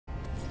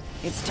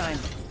It's time.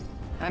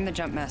 I'm the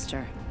jump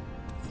master.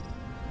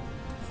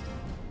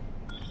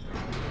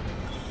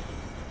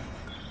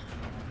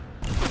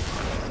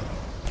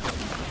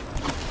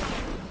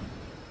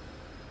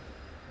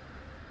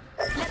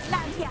 Let's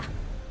land here.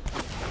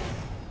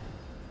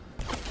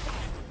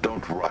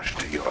 Don't rush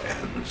to your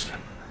ends.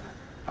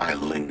 I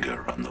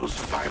linger on those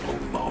final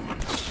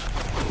moments.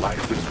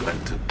 Life is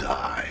meant to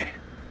die.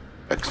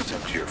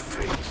 Accept your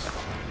fate.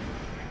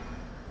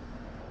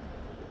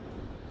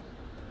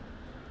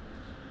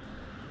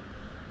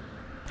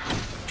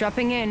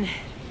 Dropping in.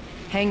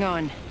 Hang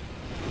on.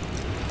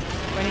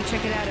 Going to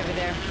check it out over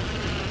there.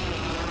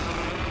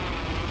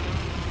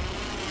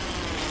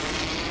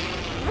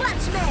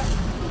 Watch me!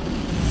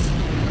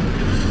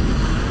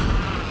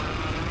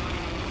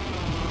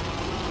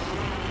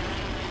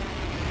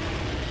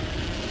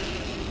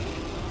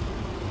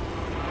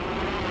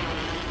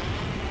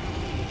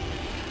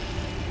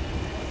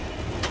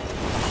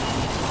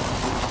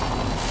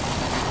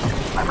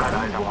 I've got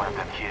eyes on one of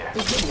them here.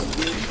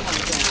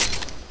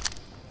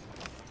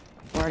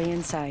 Already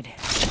inside.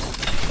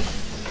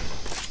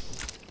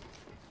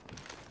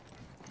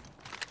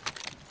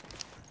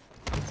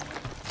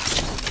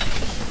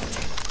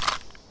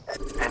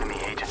 Enemy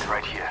agent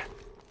right here.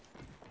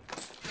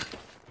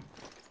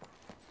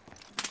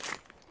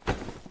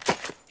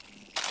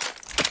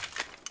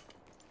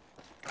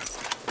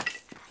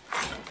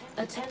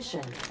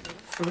 Attention.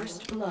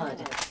 First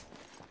blood.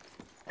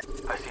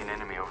 I see an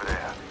enemy over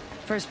there.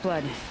 First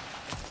blood.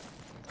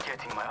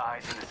 Getting my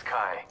eyes in the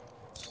sky.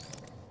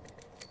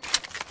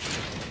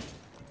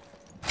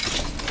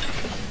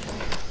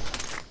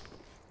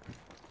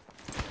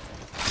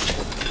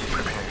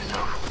 Prepare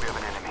yourself. We have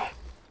an enemy.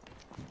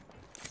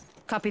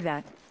 Copy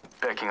that.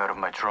 Backing out of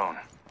my drone.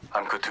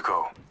 I'm good to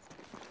go.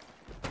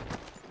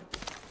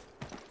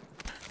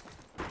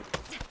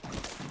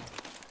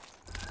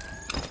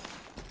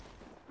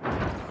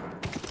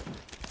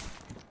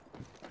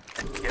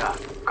 Yeah,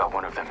 got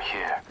one of them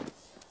here.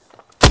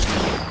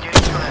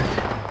 Getting turret.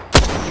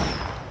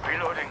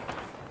 Reloading.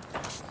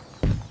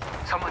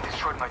 Someone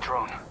destroyed my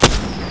drone.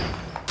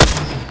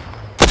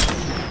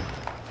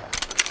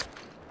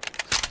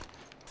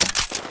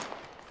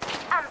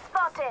 I'm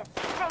spotted.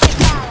 Taking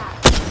fire.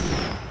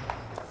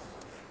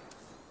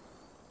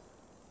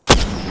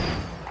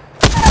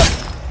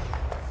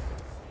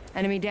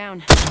 Enemy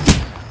down.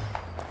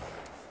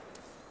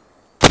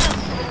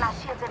 Giving my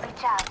shields a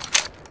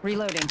recharge.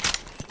 Reloading.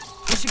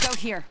 We should go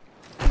here.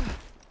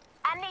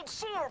 I need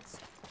shields.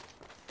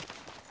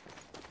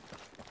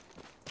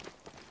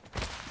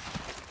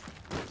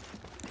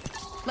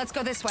 Let's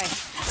go this way.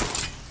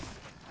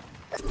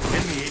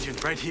 Enemy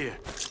agent right here.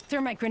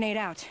 Thermite grenade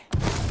out.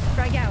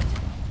 Frag out.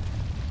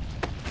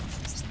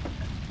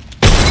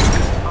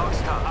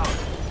 Rockstar out.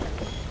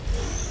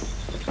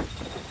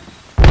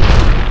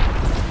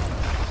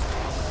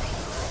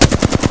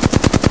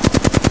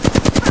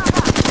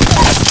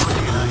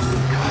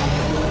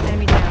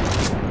 Enemy down.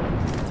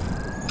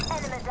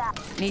 Enemy down.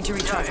 Need to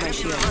recharge my Enemy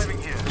shields.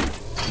 arriving here.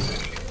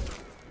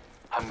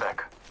 I'm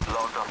back.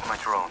 Logged off my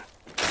drone.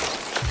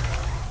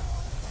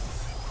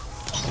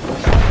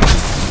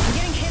 I'm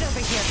getting hit over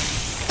here.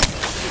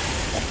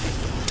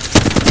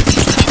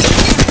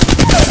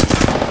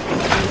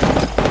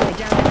 I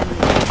downed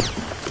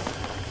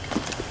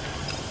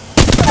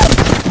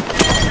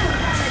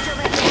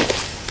an enemy.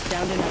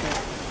 Downed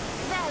another.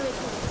 Very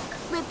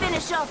good. We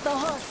finish off the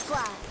whole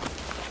squad.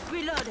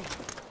 Reloading.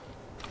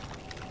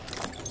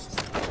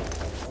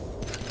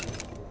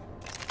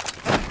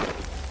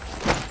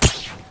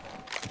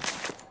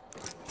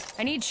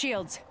 I need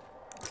shields.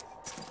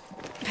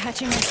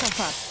 Patching myself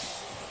up.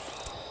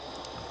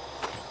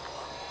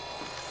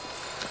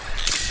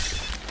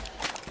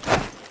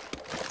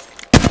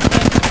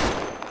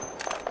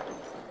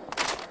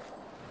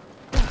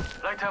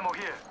 Light ammo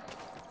here.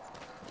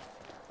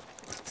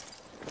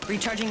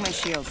 Recharging my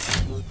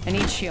shields. I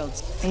need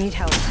shields. I need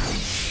help.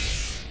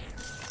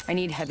 I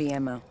need heavy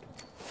ammo.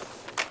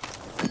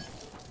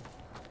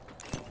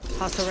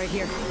 Hostile right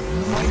here.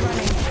 One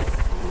running.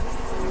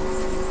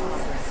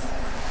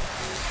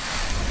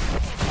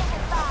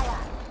 Taking fire.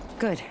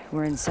 Good,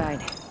 we're inside.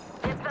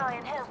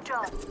 Deploying health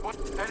drone. What?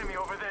 Enemy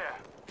over there.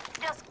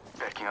 Just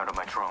Backing out of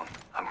my drone.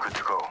 I'm good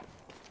to go.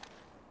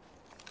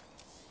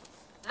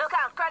 look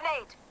out.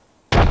 Grenade.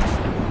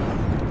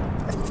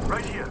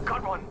 Right here.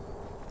 Got one.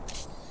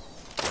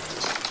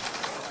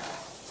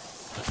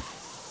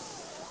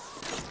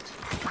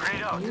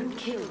 Grenade out. New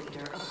kill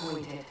leader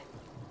appointed.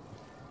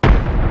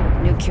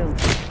 New kill.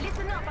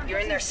 Listen up. I'm You're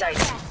in their getting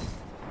sights.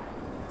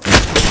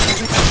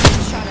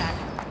 Shot at.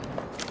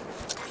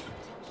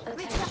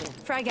 Attention.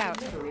 Frag out.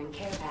 Delivering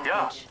care package.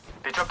 Yeah.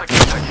 They dropped the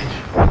care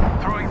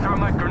package. Throwing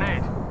thermite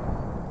grenade.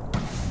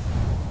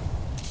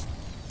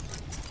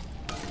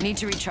 Need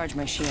to recharge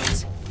my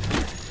shields.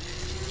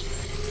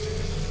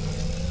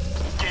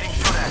 Getting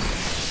shot at.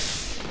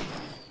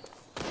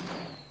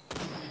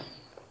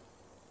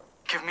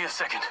 Give me a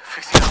second.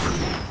 Fixing up.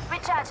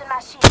 Recharging my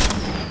shields.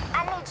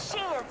 I need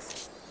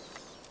shields.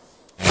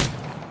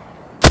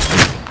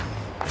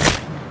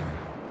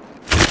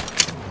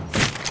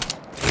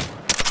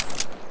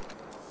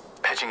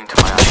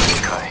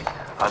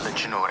 I'll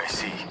let you know what I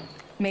see.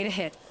 Made a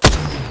hit.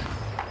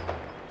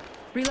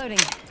 Reloading.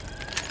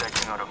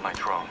 Backing out of my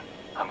drone.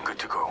 I'm good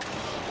to go.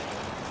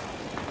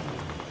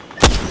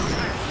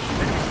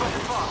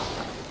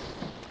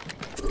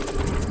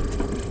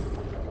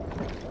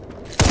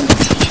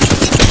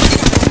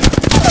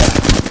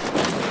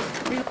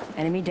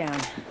 Enemy down.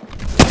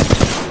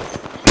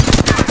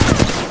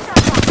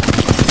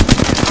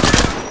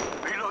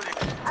 Reloading.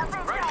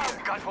 Right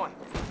here. Got one.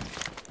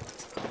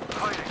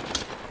 Fighting.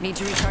 Need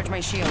to recharge my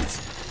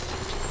shields.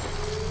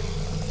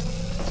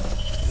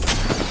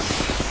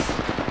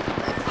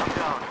 I'm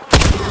down.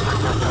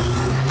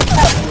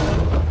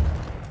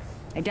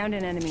 I downed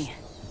an enemy.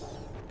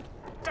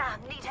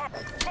 Damn, need help.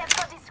 Let's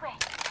go this way.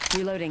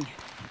 Reloading.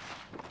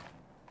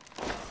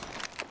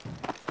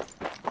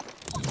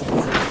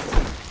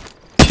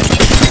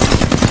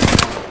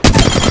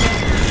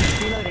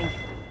 Reloading.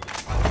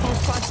 Whole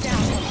squad's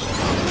down.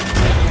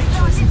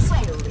 Go this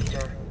way. Kill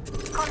leader.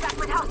 Contact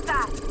with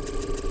hostile.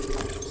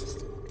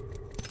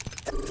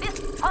 This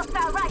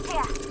hostile right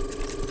here.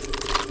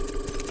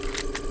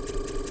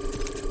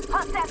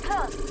 Hostile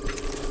close.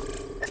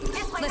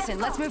 This way. Listen,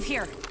 let's move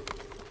here.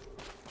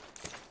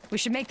 We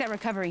should make that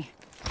recovery.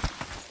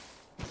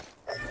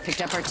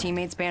 Picked up our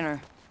teammate's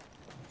banner.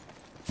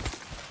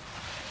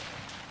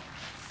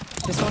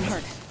 This won't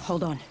hurt.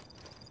 Hold on.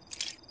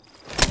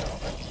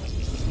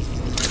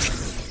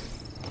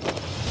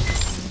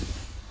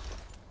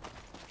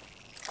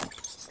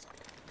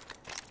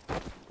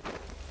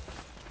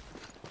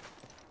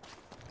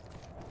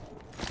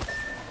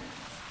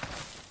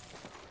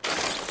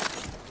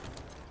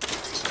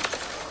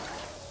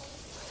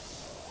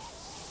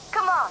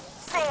 Come on,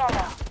 say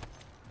hello.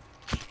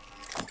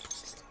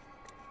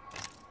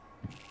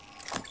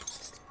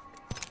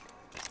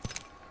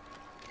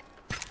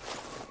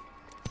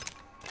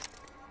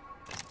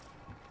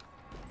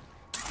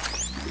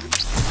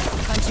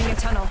 Punching a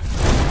tunnel.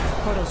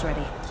 Portal's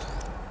ready.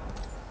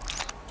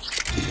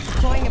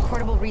 Deploying a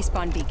portable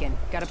respawn beacon.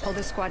 Gotta pull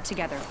this squad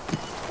together.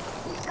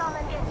 Come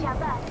and get your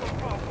birthday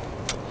present.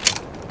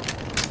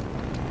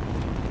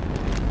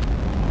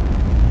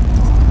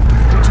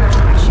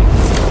 Recharging my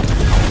shields.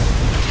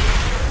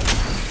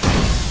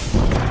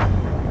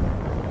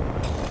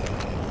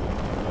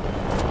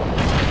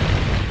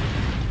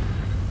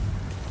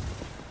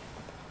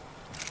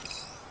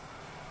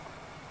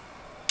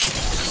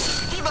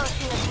 Evo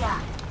shield here.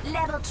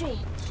 Level 3.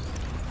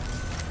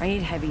 I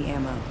need heavy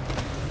ammo.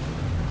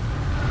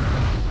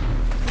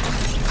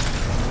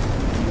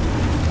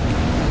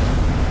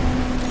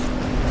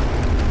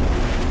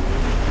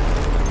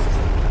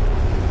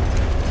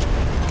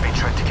 They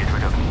tried to get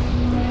rid of me.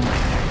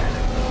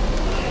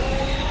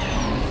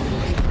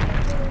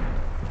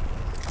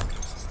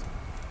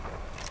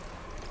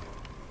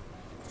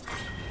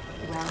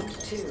 Round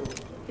 2.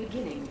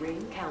 Beginning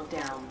ring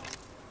countdown.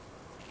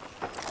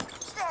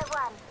 Stay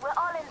one. We're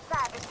all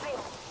inside this ring.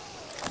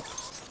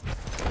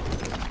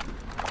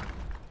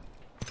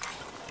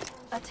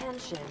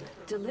 Attention.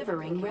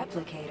 Delivering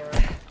replicator.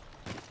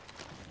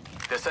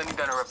 They're sending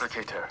down a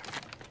replicator.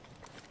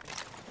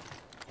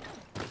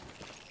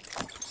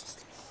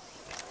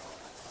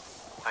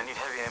 I need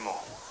heavy ammo.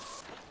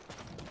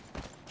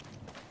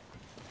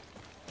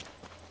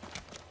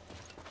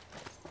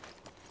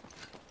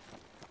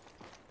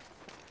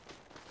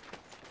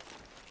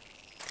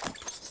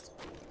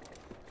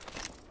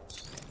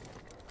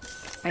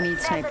 I need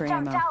There's sniper a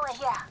jump ammo. tower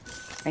here.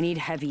 I need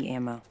heavy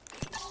ammo.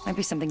 Might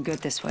be something good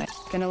this way.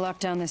 Gonna lock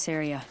down this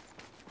area.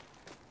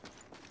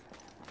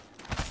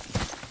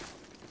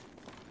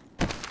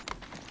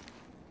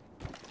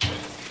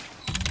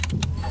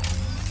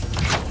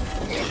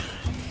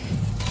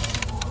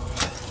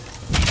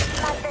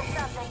 Like there's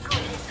something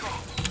good this way.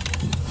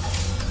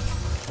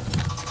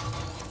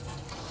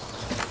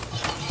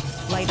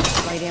 Light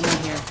ammo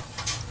here.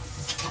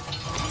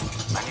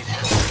 I need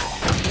heavy ammo.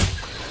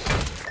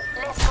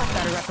 Let's go.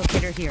 Got a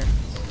replicator here.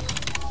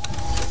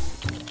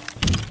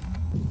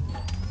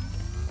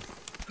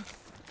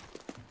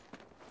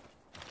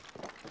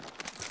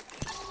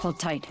 Hold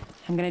tight.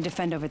 I'm gonna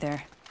defend over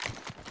there.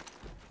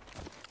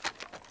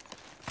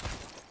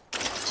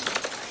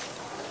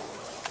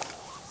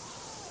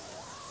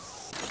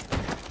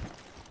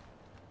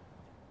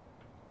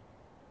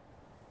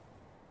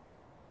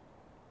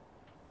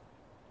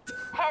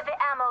 Heavy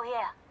ammo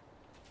here.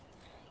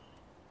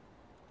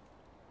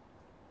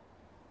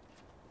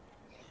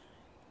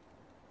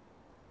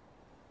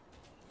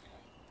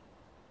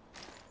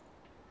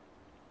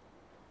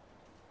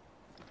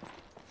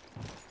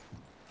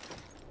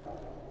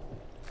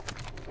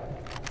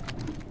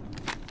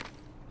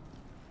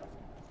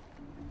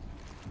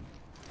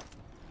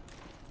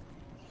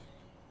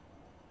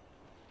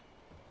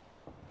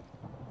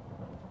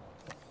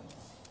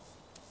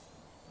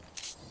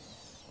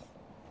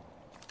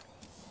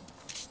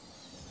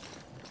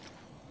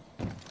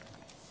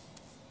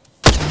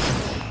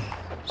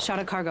 Shot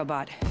a cargo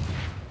bot.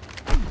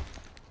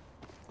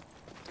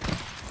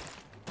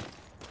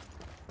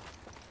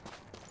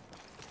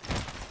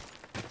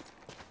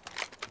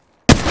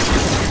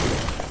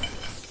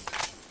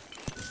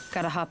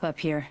 Gotta hop up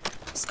here.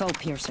 Skull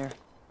piercer.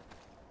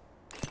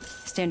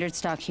 Standard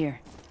stock here.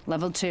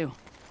 Level 2.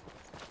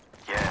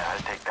 Yeah, I'll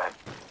take that.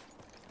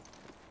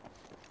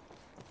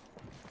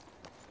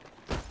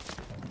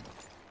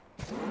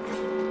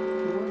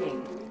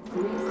 Warning.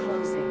 Ring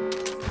closing.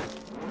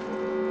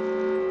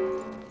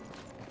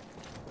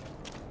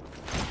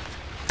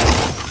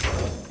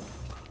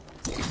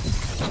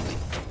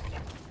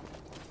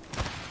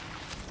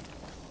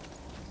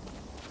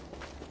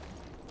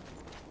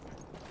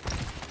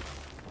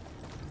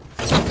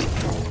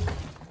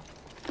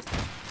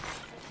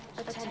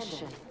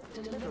 Attention.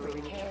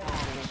 Delivering care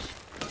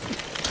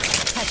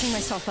package. Patching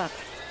myself up.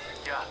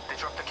 Yeah, they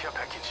dropped the care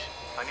package.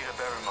 I need a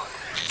barrel mod.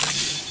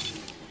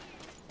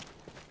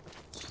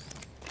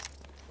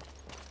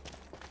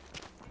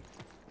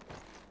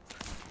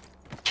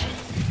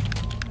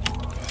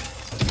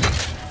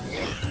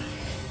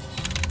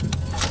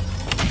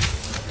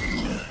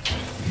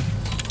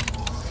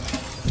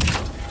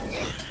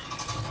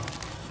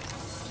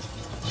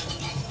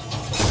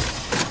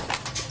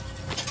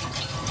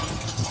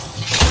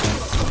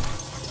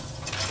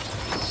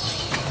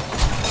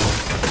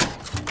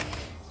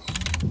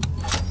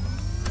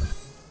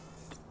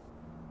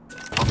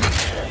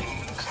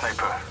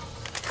 Sniper.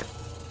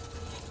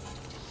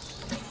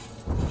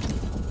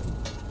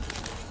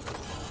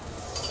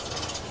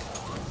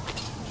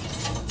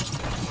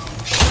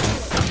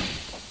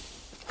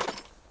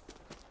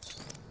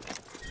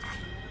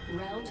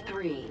 Round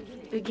 3.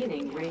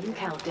 Beginning ring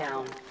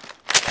countdown.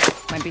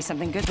 Might be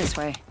something good this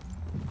way.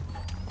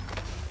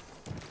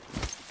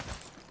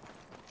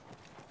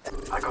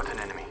 I got an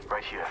enemy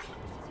right here.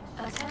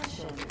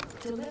 Attention.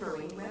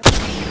 Delivering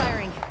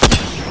Firing.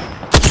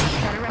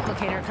 Got a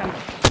replicator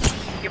coming.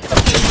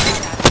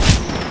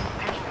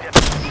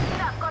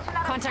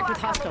 Contact with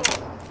hostile.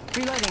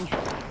 Reloading.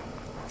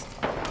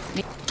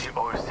 The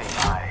all-seeing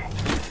eye.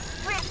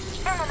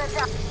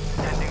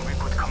 Sending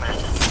reboot command.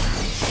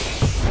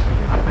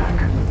 I'm back.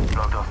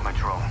 Logged off my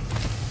drone.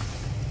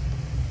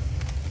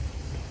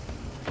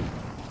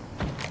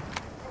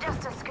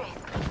 Just a scrape.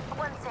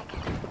 1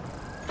 second.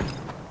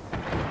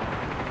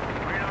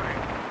 Reloading.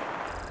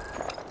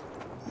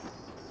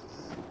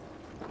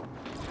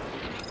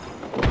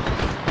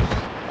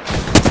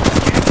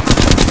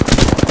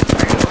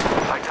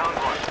 I downed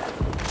one.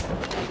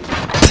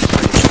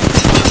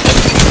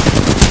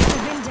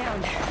 Been down.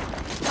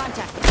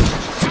 Contact.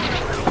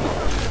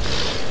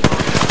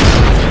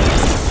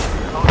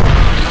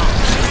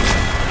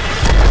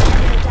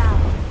 Enemy down.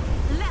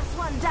 Last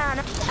one down.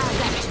 I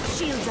got you.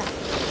 Shields up.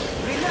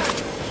 Reload.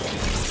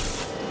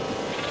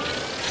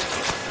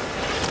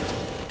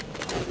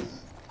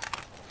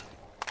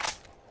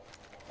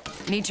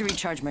 Need to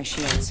recharge my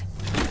shields.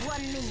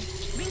 1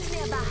 minute. Rings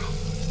nearby.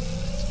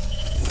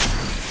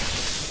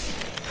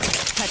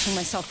 Patching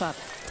myself up.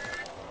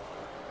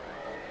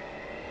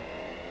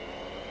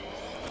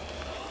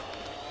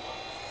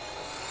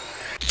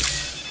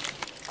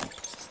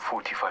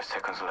 "45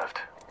 seconds left.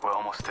 We're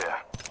almost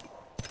there."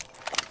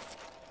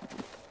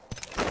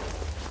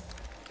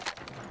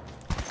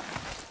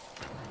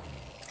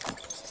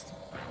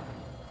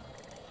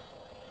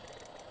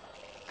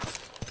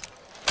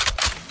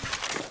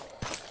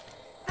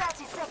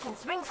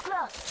 Rings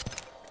close.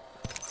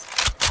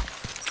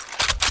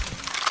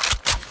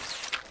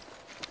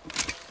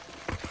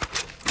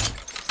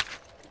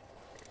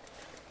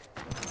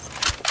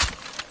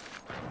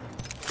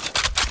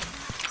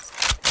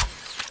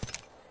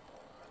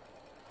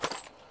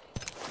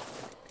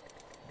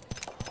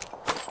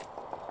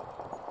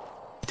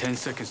 "10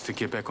 seconds to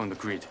get back on the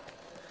grid."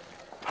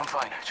 I'm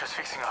fine, just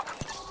fixing up.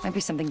 Might be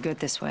something good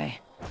this way.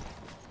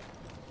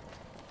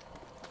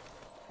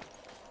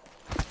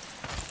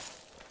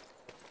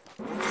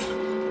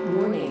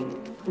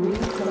 Warning. Ring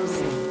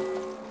closing.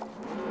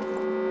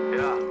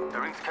 Yeah, the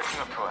ring's catching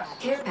up to us.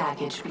 Care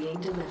package being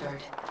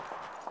delivered.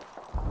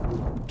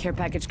 Care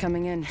package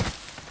coming in.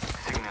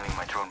 Signaling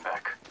my drone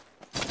back.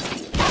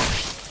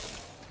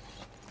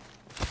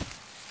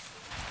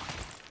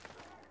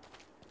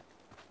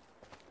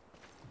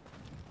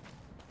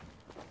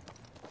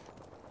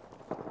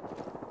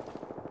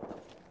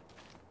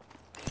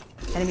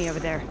 Enemy over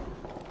there.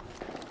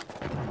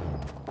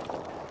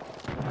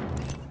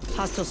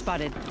 Hostile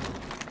spotted.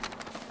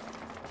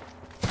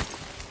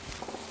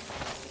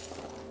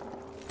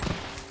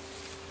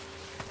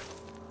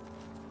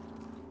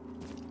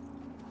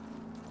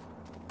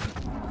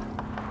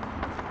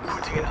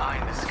 Putting an eye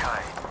in the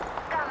sky.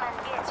 Come and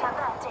get your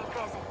birthday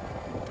present.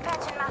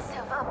 Patching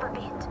myself up a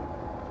bit.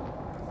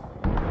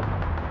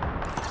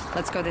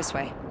 Let's go this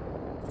way.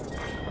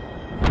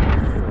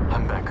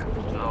 I'm back.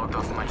 Logged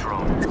off my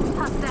drone.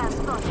 Hostile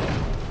spotted.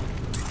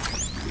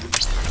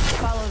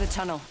 Follow the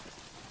tunnel.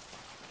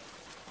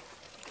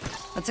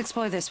 Let's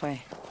explore this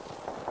way.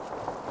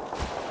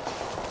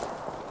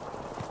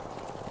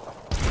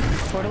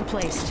 Portal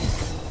placed.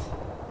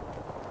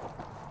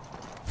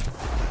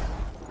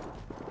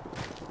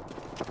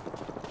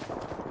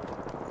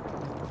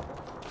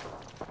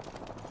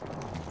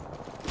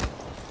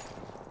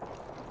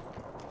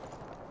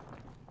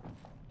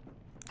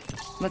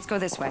 Let's go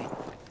this way.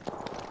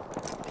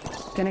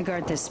 Gonna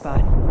guard this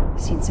spot.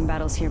 Seen some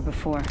battles here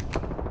before.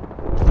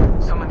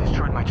 Someone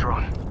destroyed my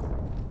drone.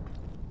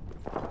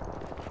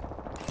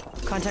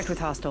 Contact with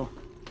hostile.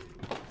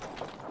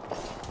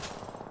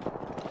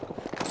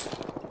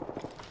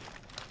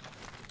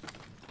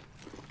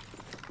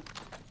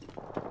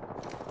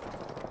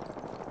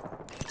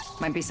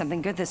 Might be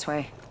something good this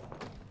way.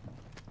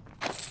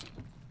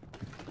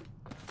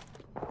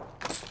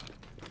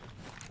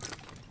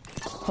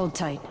 Hold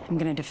tight. I'm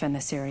gonna defend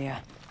this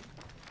area.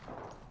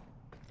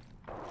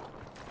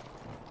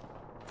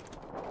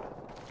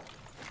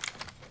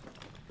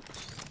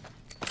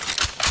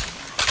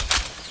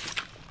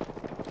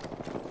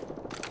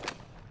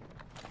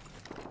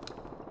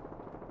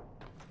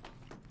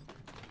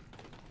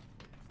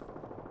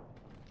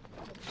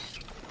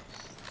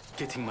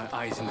 Getting my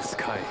eyes in the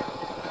sky.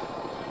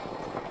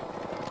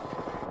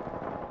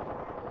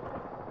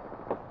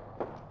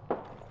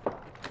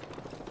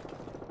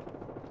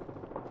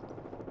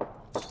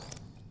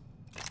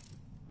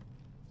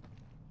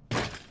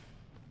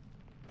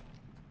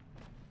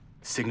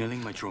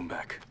 Signaling my drone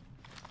back.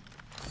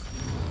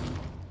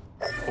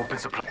 Open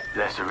supply.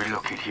 Let's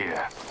relocate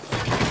here.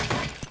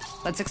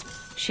 Let's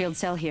shield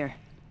cell here.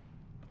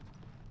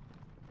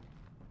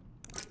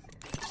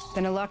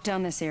 Gonna lock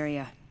down this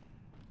area.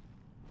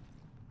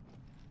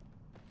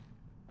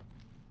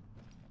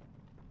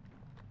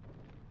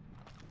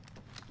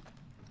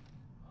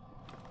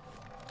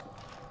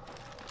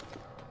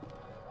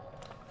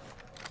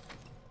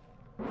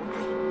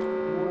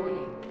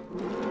 Warning.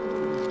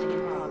 Boosting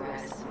in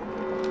progress.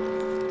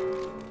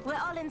 We're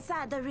all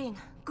inside the ring.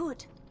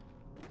 Good.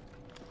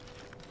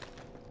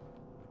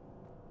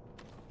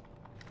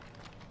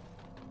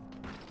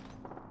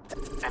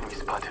 Enemy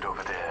spotted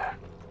over there.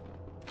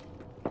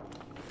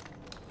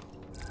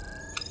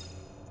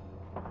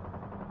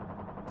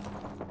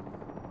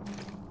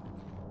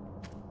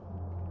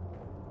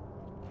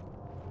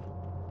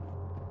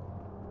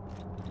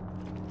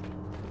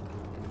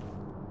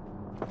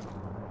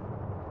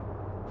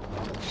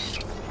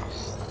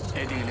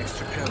 Adding an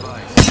extra pair of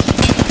eyes.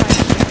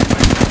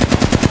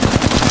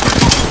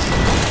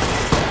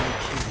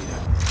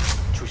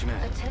 조심해.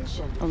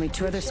 Attention. Only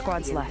 2 other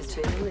squads Champion left.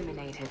 has been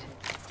eliminated.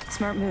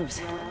 Smart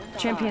moves.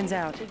 Champions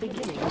out.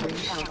 Beginning ring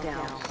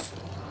countdown.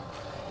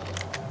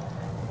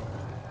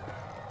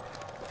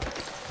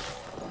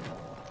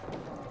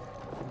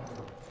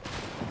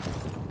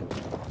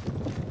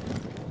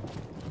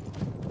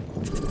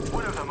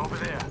 One of them over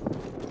there.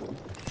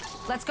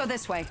 Let's go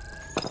this way.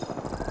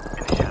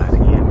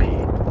 Initializing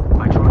EMP.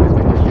 My drone has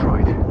been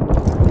destroyed.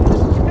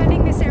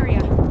 Defending this area.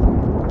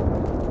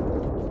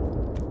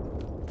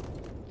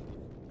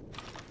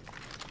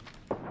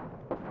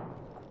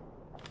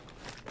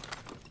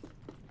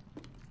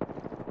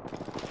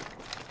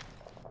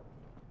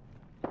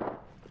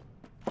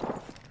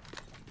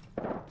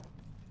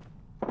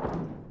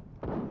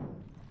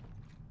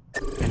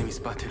 Enemy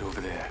spotted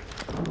over there.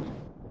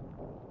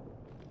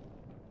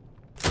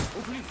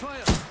 Opening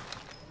fire!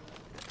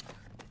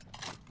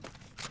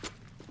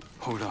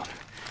 Hold on.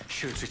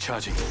 Shields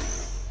recharging.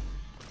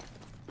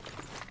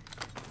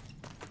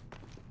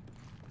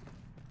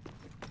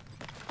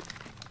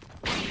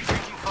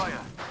 Taking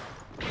fire.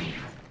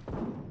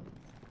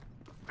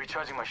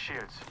 Recharging my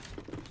shields.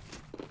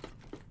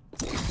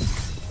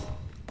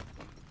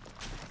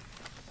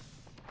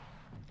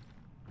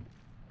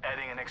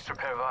 Adding an extra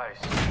pair of eyes.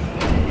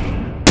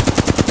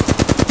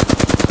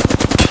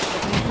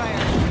 Opening fire.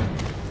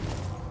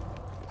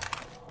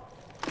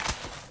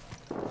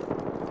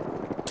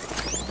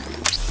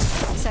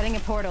 Setting a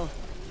portal.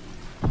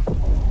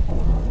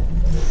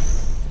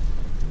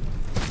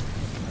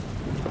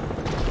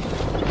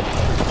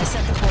 I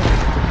set the portal.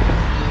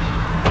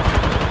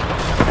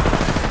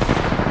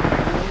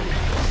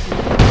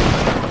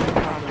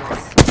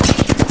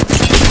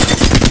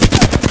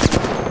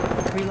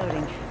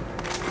 Reloading.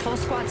 Full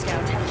squad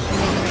scout.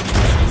 Remaining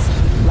reinforcements.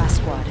 Last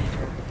squad.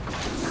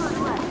 Good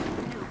work.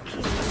 You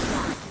killed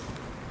that.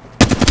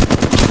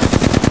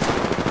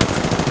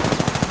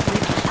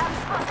 I'm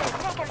spotted.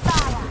 Taking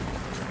fire.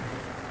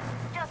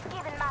 Just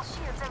giving my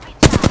shields a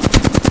recharge.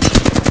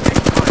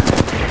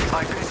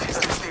 My base is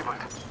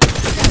disabled.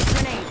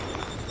 Grenade.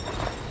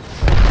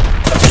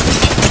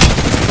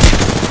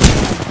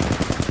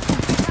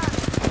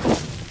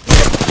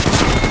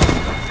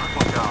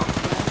 One down.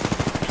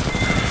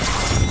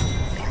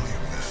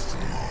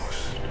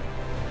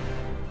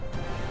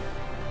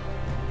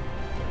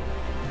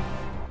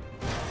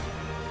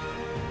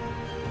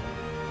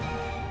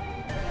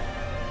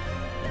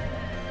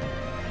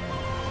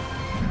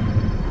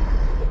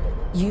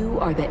 You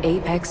are the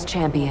Apex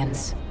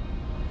Champions.